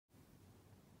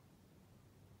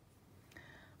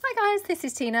Hi guys, this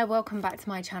is Tina. Welcome back to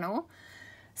my channel.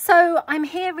 So I'm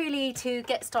here really to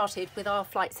get started with our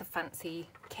Flights of Fancy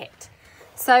kit.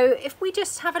 So if we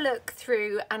just have a look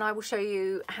through, and I will show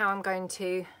you how I'm going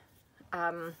to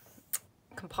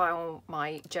compile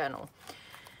my journal.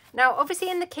 Now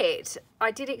obviously in the kit I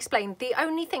did explain the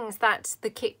only things that the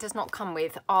kit does not come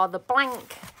with are the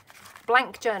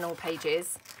blank journal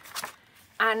pages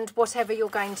and whatever you're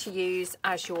going to use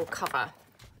as your cover.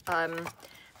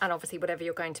 And obviously whatever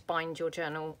you're going to bind your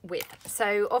journal with.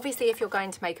 So obviously if you're going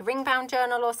to make a ring bound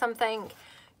journal or something,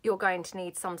 you're going to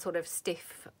need some sort of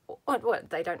stiff, well,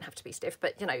 they don't have to be stiff,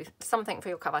 but you know, something for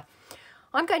your cover.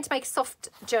 I'm going to make a soft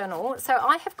journal. So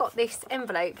I have got this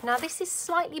envelope. Now this is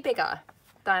slightly bigger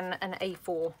than an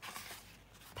A4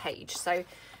 page. So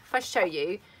if I show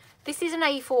you, this is an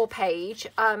A4 page,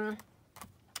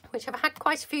 which I've had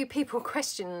quite a few people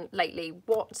question lately,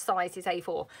 what size is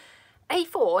A4?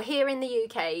 A4 here in the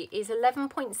UK is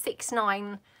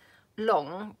 11.69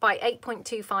 long by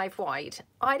 8.25 wide.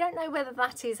 I don't know whether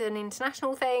that is an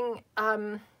international thing.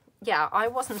 Yeah, I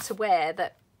wasn't aware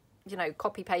that, you know,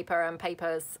 copy paper and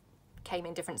papers came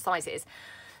in different sizes.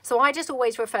 So I just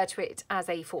always refer to it as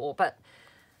A4. But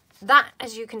that,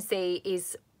 as you can see,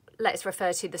 is, let's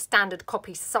refer to the standard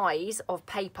copy size of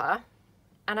paper.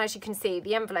 And as you can see,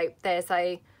 the envelope, there's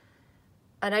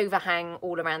an overhang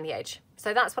all around the edge.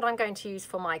 So that's what I'm going to use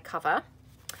for my cover.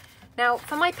 Now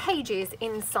for my pages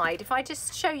inside, if I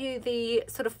just show you the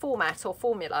sort of format or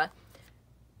formula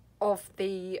of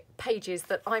the pages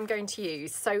that I'm going to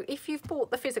use. So if you've bought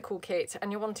the physical kit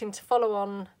and you're wanting to follow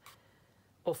on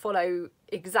or follow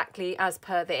exactly as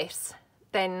per this,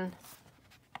 then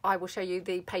I will show you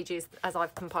the pages as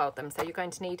I've compiled them. So you're going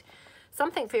to need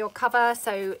something for your cover,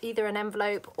 so either an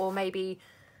envelope or maybe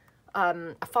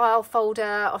a file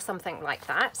folder or something like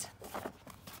that.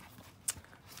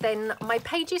 Then my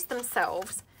pages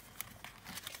themselves,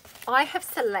 I have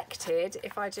selected,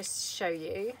 if I just show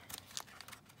you,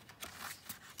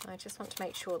 I just want to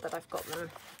make sure that I've got them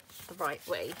the right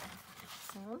way.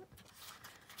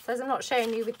 So as I'm not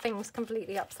showing you with things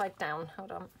completely upside down,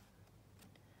 hold on.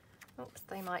 Oops,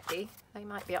 they might be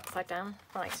upside down.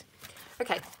 Right,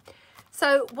 okay.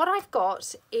 So what I've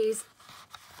got is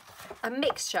a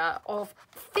mixture of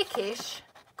thickish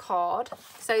card.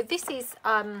 So this is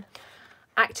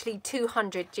actually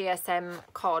 200 GSM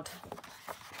card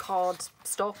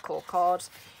stock or card.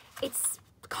 It's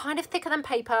kind of thicker than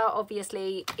paper.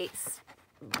 Obviously it's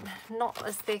not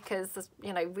as thick as,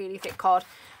 you know, really thick card.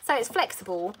 So it's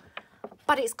flexible,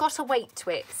 but it's got a weight to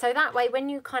it. So that way when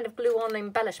you kind of glue on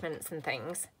embellishments and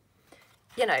things,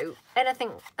 you know,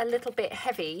 anything a little bit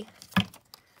heavy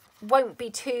won't be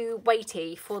too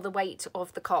weighty for the weight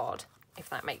of the card, if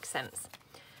that makes sense.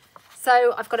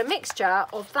 So I've got a mixture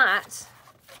of that,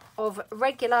 of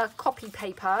regular copy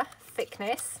paper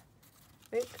thickness,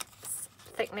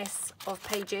 thickness of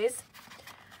pages,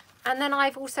 and then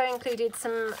I've also included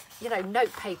some, you know,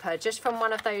 note paper just from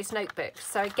one of those notebooks.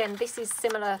 So again, this is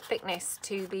similar thickness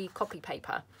to the copy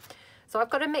paper. So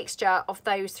I've got a mixture of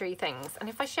those three things. And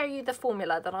if I show you the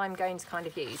formula that I'm going to kind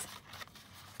of use.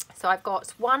 So I've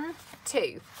got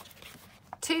two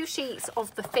sheets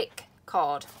of the thick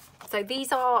card. So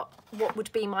these are what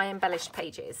would be my embellished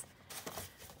pages.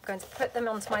 I'm going to put them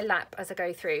onto my lap as I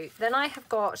go through. Then I have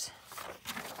got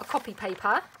a copy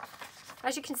paper.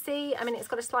 As you can see, I mean, it's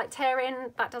got a slight tear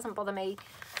in. That doesn't bother me,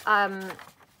 you know,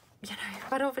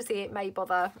 but obviously it may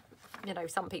bother, you know,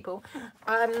 some people.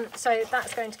 So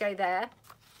that's going to go there.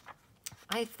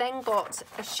 I've then got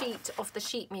a sheet of the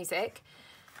sheet music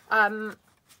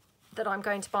that I'm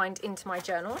going to bind into my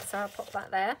journal. So I'll pop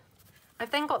that there. I've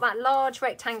then got that large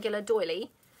rectangular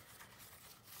doily.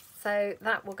 So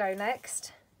that will go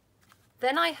next.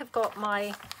 Then I have got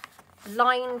my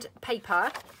lined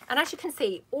paper. And as you can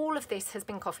see, all of this has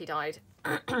been coffee dyed.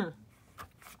 The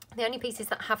only pieces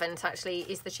that haven't actually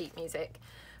is the sheet music.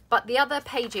 But the other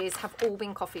pages have all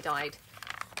been coffee dyed.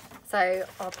 So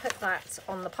I'll put that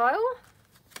on the pile.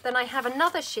 Then I have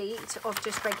another sheet of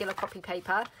just regular copy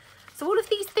paper. So all of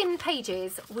these thin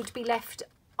pages would be left,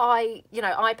 I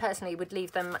personally would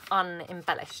leave them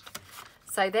unembellished.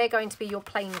 So they're going to be your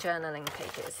plain journaling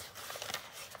pages.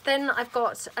 Then I've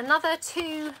got another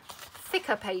two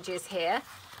thicker pages here.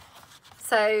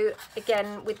 So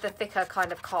again, with the thicker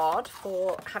kind of card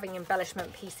for having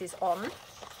embellishment pieces on.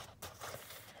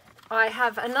 I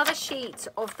have another sheet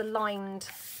of the lined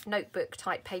notebook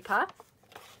type paper.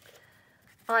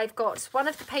 I've got one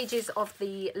of the pages of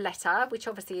the letter, which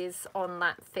obviously is on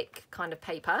that thick kind of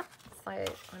paper. So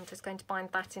I'm just going to bind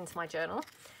that into my journal.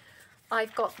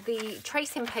 I've got the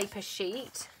tracing paper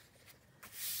sheet.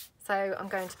 So I'm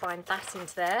going to bind that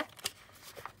into there.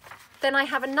 Then I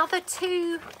have another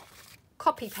 2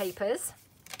 copy papers.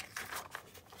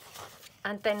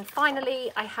 And then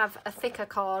finally, I have a thicker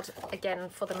card again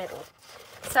for the middle.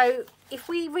 So if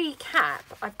we recap,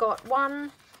 I've got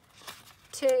 1,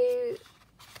 2,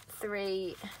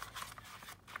 3,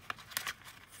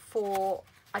 4,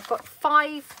 I've got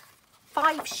five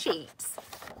sheets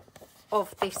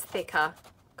of this thicker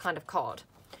kind of card.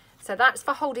 So that's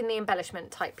for holding the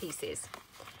embellishment type pieces.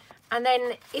 And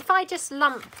then if I just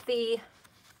lump the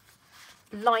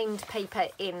lined paper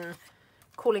in,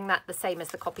 calling that the same as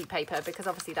the copy paper, because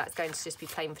obviously that's going to just be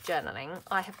plain for journaling,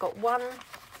 I have got 1,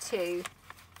 2,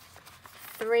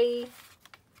 3,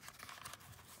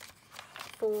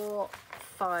 4,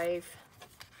 5,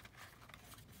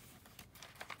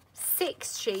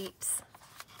 6 sheets.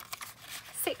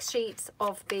 6 sheets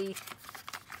of the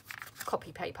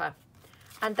copy paper.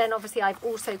 And then obviously I've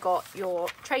also got your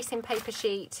tracing paper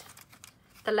sheet,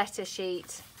 the letter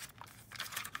sheet,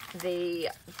 the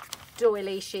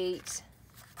doily sheet,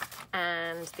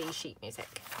 and the sheet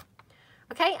music.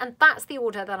 Okay, and that's the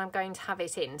order that I'm going to have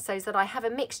it in, so that I have a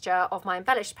mixture of my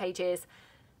embellished pages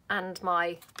and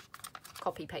my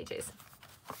copy pages.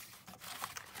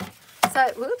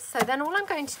 So then all I'm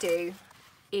going to do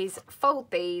is fold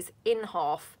these in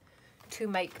half to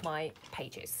make my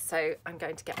pages. So I'm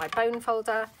going to get my bone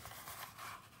folder,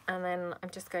 and then I'm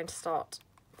just going to start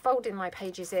folding my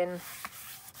pages in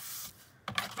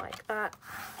like that.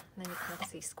 And then you can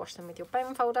obviously squash them with your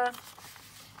bone folder.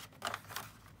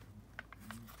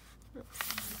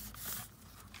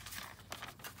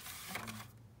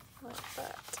 Like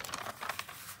that.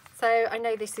 So I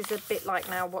know this is a bit like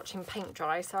now watching paint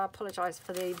dry, so I apologise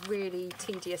for the really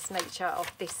tedious nature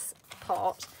of this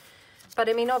part. But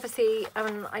I mean, obviously,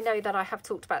 I know that I have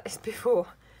talked about this before.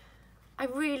 I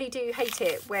really do hate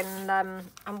it when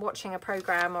I'm watching a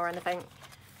programme or anything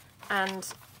and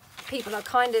people are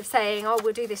kind of saying, oh,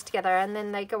 we'll do this together, and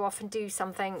then they go off and do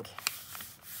something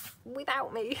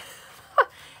without me.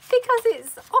 Because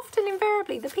it's often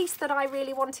invariably the piece that I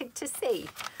really wanted to see.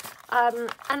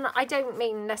 And I don't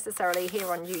mean necessarily here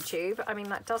on YouTube. I mean,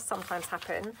 that does sometimes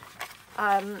happen.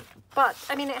 But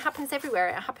I mean, it happens everywhere.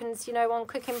 It happens, you know, on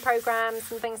cooking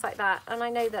programs and things like that. And I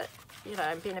know that, you know,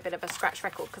 I'm being a bit of a scratch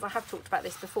record because I have talked about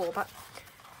this before, but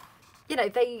you know,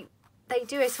 they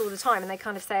do it all the time, and they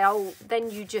kind of say, oh, then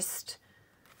you just,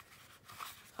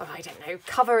 oh, I don't know,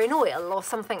 cover in oil or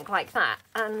something like that.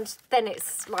 And then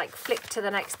it's like flip to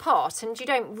the next part, and you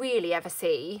don't really ever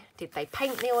see, did they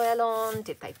paint the oil on?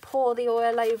 Did they pour the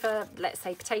oil over, let's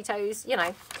say, potatoes, you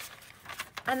know?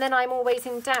 And then I'm always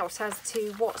in doubt as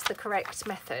to what's the correct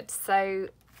method. So,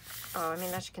 oh, I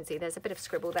mean, as you can see, there's a bit of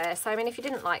scribble there. So, I mean, if you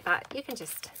didn't like that, you can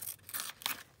just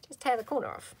tear the corner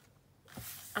off.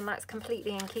 And that's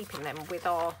completely in keeping them with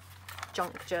our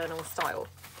junk journal style.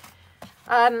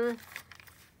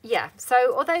 Yeah,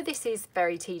 so although this is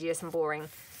very tedious and boring,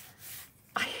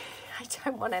 I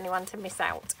don't want anyone to miss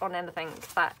out on anything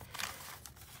that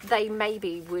they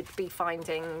maybe would be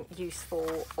finding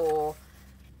useful, or,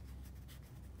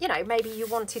 you know, maybe you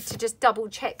wanted to just double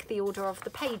check the order of the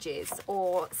pages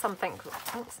or something.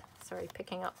 Oops, sorry,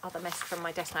 picking up other mess from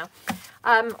my desk now.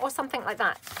 Or something like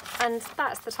that. And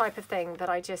that's the type of thing that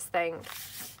I just think,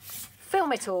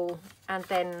 film it all, and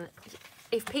then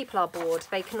if people are bored,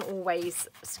 they can always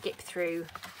skip through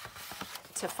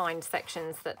to find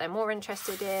sections that they're more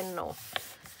interested in or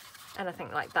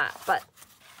anything like that. But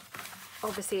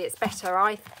obviously it's better,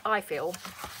 I feel,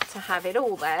 to have it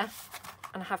all there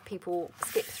and have people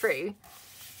skip through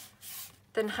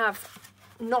than have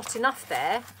not enough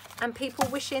there and people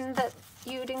wishing that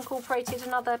you'd incorporated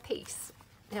another piece,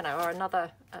 you know, or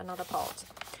another part.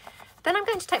 Then I'm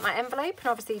going to take my envelope and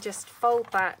obviously just fold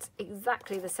that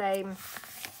exactly the same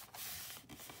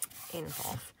in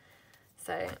half.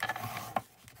 So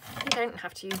you don't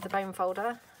have to use the bone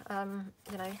folder,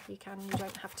 you know, you can, you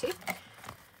don't have to.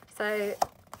 So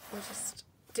we'll just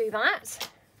do that.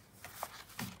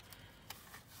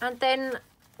 And then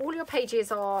all your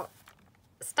pages are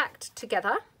stacked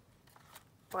together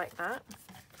like that.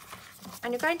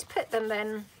 And you're going to put them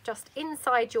then just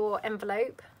inside your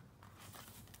envelope.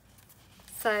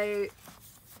 So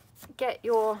get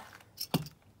your,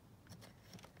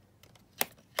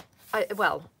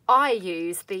 I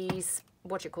use these,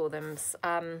 what do you call them,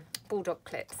 bulldog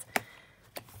clips.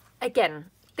 Again,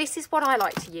 this is what I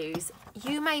like to use.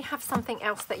 You may have something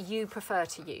else that you prefer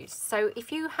to use. So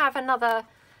if you have another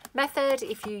method,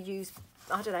 if you use,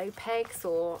 I don't know, pegs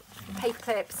or paper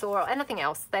clips or anything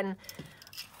else, then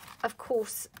of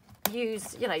course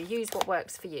use what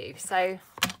works for you. So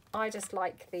I just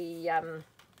like the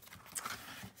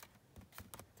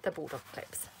bulldog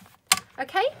clips.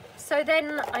 Okay, so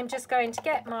then I'm just going to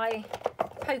get my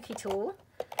pokey tool.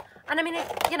 And I mean,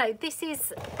 you know, this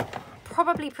is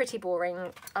probably pretty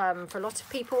boring for a lot of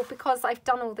people because I've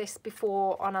done all this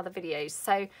before on other videos.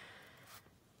 So,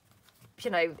 you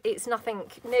know, it's nothing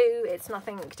new, it's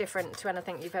nothing different to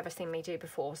anything you've ever seen me do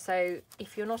before. So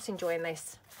if you're not enjoying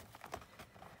this,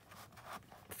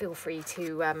 feel free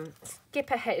to skip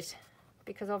ahead,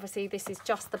 because obviously this is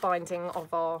just the binding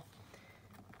of our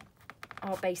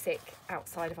basic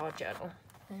outside of our journal.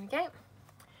 There we go.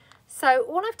 So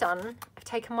all I've done, I've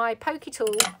taken my pokey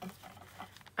tool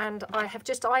and I have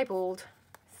just eyeballed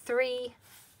 3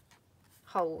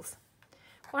 holes,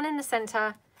 one in the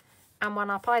centre and one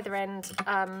up either end,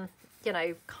 you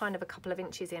know, kind of a couple of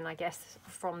inches in, I guess,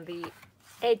 from the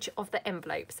edge of the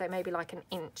envelope. So maybe like an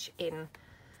inch in,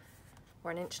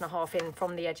 or an inch and a half in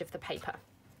from the edge of the paper.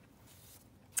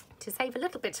 To save a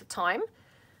little bit of time,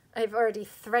 I've already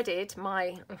threaded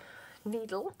my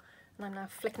needle and I'm now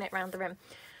flicking it around the rim.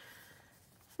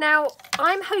 Now,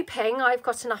 I'm hoping I've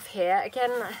got enough here.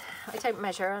 Again, I don't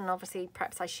measure, and obviously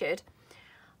perhaps I should.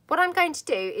 What I'm going to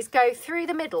do is go through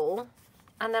the middle,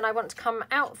 and then I want to come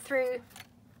out through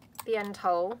the end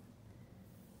hole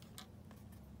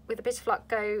with a bit of luck,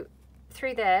 go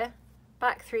through there,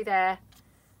 back through there,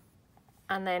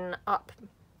 and then up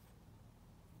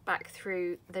back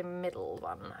through the middle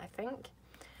one, I think.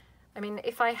 I mean,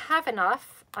 if I have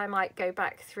enough, I might go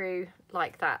back through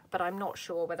like that, but I'm not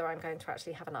sure whether I'm going to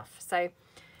actually have enough. So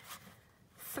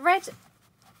thread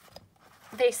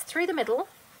this through the middle.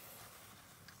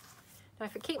 Now,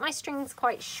 if I keep my strings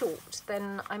quite short,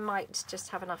 then I might just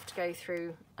have enough to go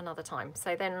through another time.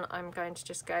 So then I'm going to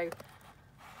just go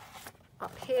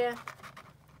up here.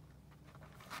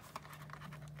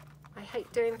 I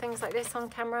hate doing things like this on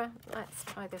camera. Let's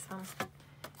try this one,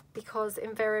 because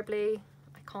invariably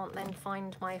I can't then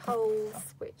find my holes,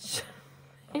 which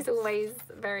is always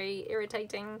very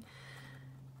irritating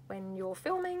when you're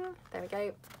filming. There we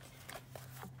go.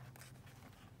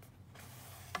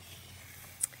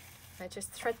 I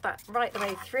just thread that right the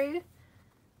way through,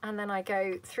 and then I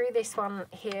go through this one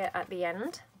here at the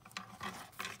end,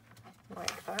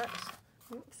 like that.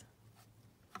 Oops.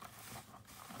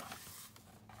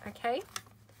 Okay.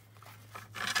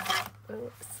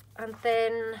 Oops. And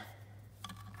then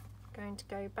going to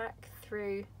go back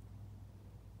through,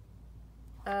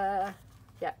 yeah,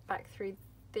 back through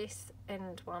this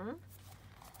end one.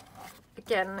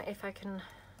 Again, if I can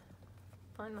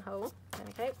find the hole, there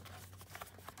we go,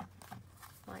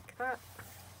 like that.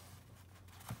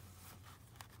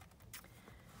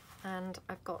 And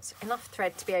I've got enough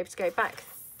thread to be able to go back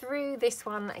through this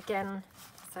one again,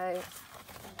 so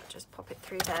just pop it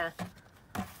through there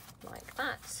like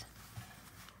that.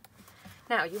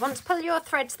 Now you want to pull your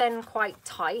threads then quite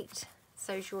tight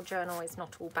so your journal is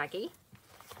not all baggy,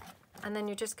 and then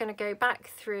you're just going to go back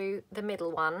through the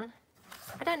middle one.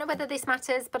 I don't know whether this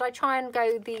matters, but I try and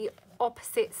go the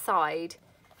opposite side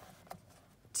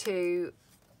to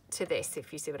this,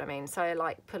 if you see what I mean. So I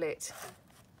like pull it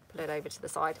over to the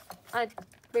side. I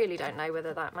really don't know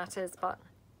whether that matters, but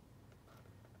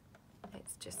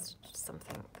it's just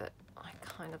something that I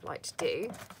kind of like to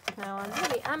do. Now I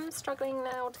really am struggling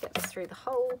now to get this through the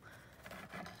hole.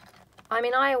 I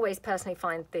mean, I always personally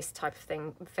find this type of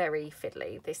thing very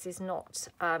fiddly. This is not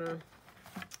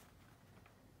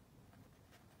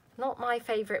my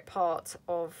favourite part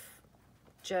of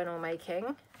journal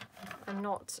making. I'm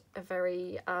not a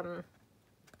very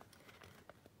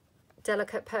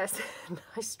delicate person.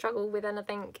 I struggle with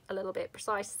anything a little bit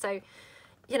precise. So,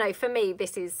 you know, for me,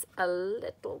 this is a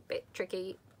little bit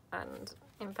tricky, and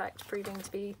in fact proving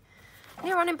to be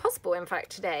near on impossible, in fact,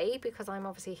 today, because I'm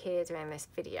obviously here doing this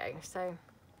video. So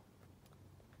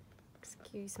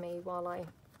excuse me while I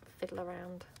fiddle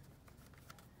around.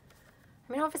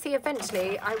 I mean, obviously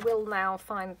eventually I will now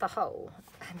find the hole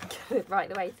and get it right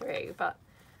the way through, but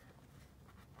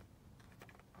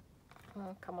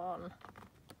oh, come on.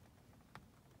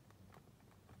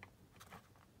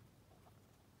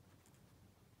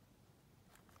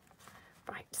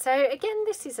 Right, so again,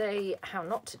 this is a how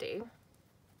not to do.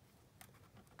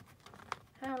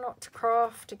 How not to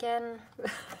craft again. I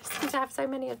seem to have so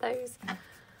many of those.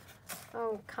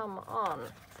 Oh, come on.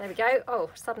 There we go. Oh,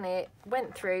 suddenly it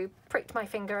went through, pricked my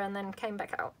finger, and then came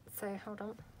back out. So hold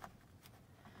on.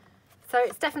 So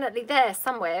it's definitely there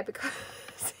somewhere, because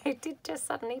it did just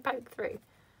suddenly poke through.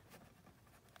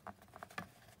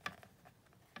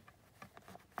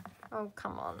 Oh,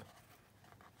 come on.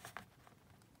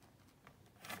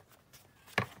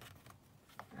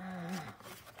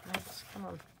 Right, come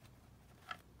on.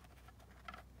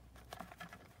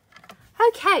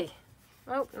 Okay,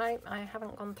 Oh, no, I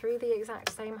haven't gone through the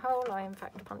exact same hole. I, in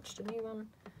fact, punched a new one.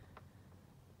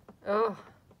 Oh.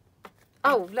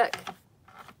 Oh, look.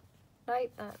 No,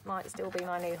 that might still be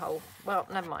my new hole. Well,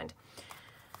 never mind.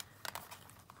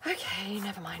 Okay,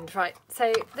 never mind. Right,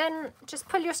 so then just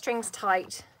pull your strings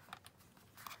tight.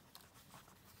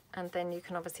 And then you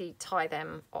can obviously tie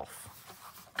them off.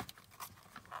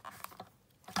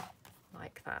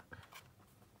 Like that.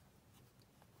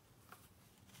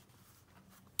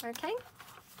 Okay.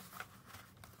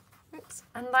 Oops.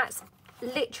 And that's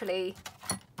literally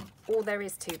all there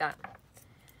is to that.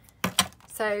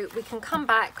 So we can come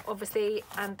back obviously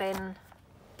and then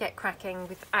get cracking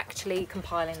with actually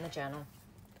compiling the journal.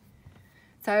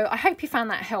 So I hope you found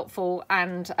that helpful,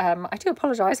 and I do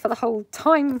apologise for the whole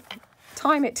time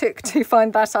it took to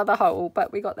find that other hole,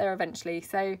 but we got there eventually.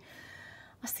 So I'll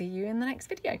see you in the next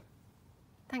video.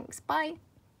 Thanks, bye.